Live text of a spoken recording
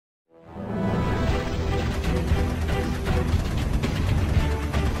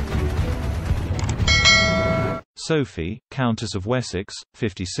Sophie, Countess of Wessex,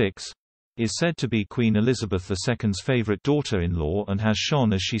 56, is said to be Queen Elizabeth II's favourite daughter-in-law and has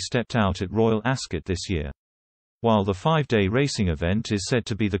shone as she stepped out at Royal Ascot this year. While the 5-day racing event is said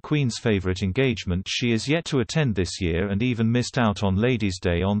to be the Queen's favourite engagement, she is yet to attend this year and even missed out on Ladies'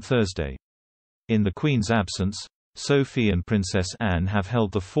 Day on Thursday. In the Queen's absence, Sophie and Princess Anne have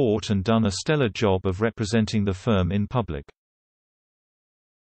held the fort and done a stellar job of representing the firm in public.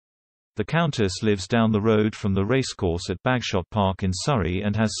 The Countess lives down the road from the racecourse at Bagshot Park in Surrey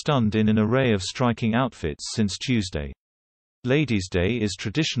and has stunned in an array of striking outfits since Tuesday. Ladies' Day is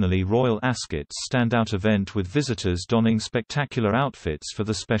traditionally Royal Ascot's standout event, with visitors donning spectacular outfits for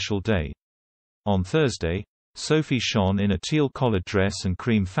the special day. On Thursday, Sophie shone in a teal collared dress and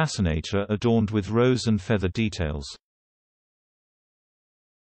cream fascinator adorned with rose and feather details.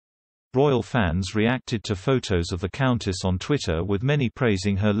 Royal fans reacted to photos of the Countess on Twitter, with many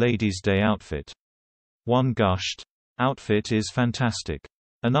praising her Ladies' Day outfit. One gushed, "Outfit is fantastic."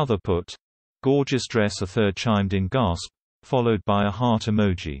 Another put, "Gorgeous dress." A third chimed in gasp, followed by a heart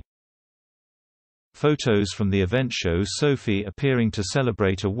emoji. Photos from the event show Sophie appearing to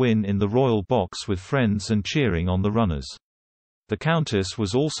celebrate a win in the royal box with friends and cheering on the runners. The Countess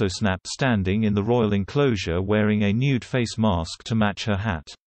was also snapped standing in the royal enclosure wearing a nude face mask to match her hat.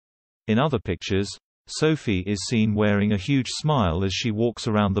 In other pictures, Sophie is seen wearing a huge smile as she walks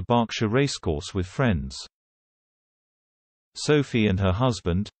around the Berkshire racecourse with friends. Sophie and her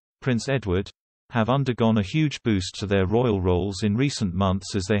husband, Prince Edward, have undergone a huge boost to their royal roles in recent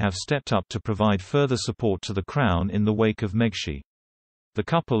months as they have stepped up to provide further support to the Crown in the wake of Megxi. The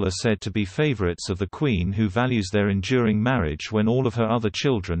couple are said to be favourites of the Queen, who values their enduring marriage when all of her other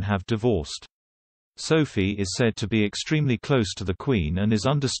children have divorced. Sophie is said to be extremely close to the Queen and is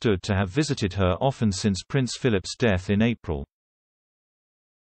understood to have visited her often since Prince Philip's death in April.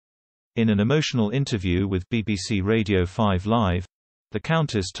 In an emotional interview with BBC Radio 5 Live, the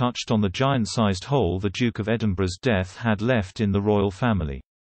Countess touched on the giant-sized hole the Duke of Edinburgh's death had left in the royal family.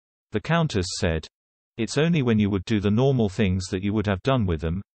 The Countess said, "It's only when you would do the normal things that you would have done with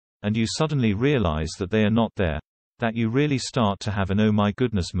them, and you suddenly realize that they are not there, that you really start to have an oh my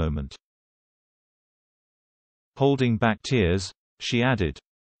goodness moment." Holding back tears, she added,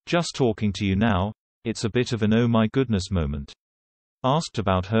 "Just talking to you now, it's a bit of an oh my goodness moment." Asked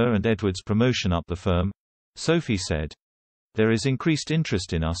about her and Edward's promotion up the firm, Sophie said, "There is increased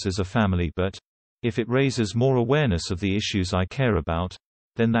interest in us as a family, but if it raises more awareness of the issues I care about,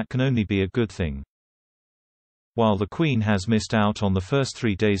 then that can only be a good thing." While the Queen has missed out on the first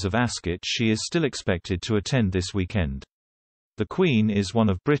 3 days of Ascot, she is still expected to attend this weekend. The Queen is one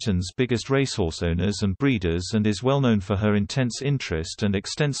of Britain's biggest racehorse owners and breeders and is well known for her intense interest and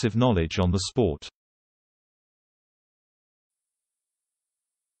extensive knowledge on the sport.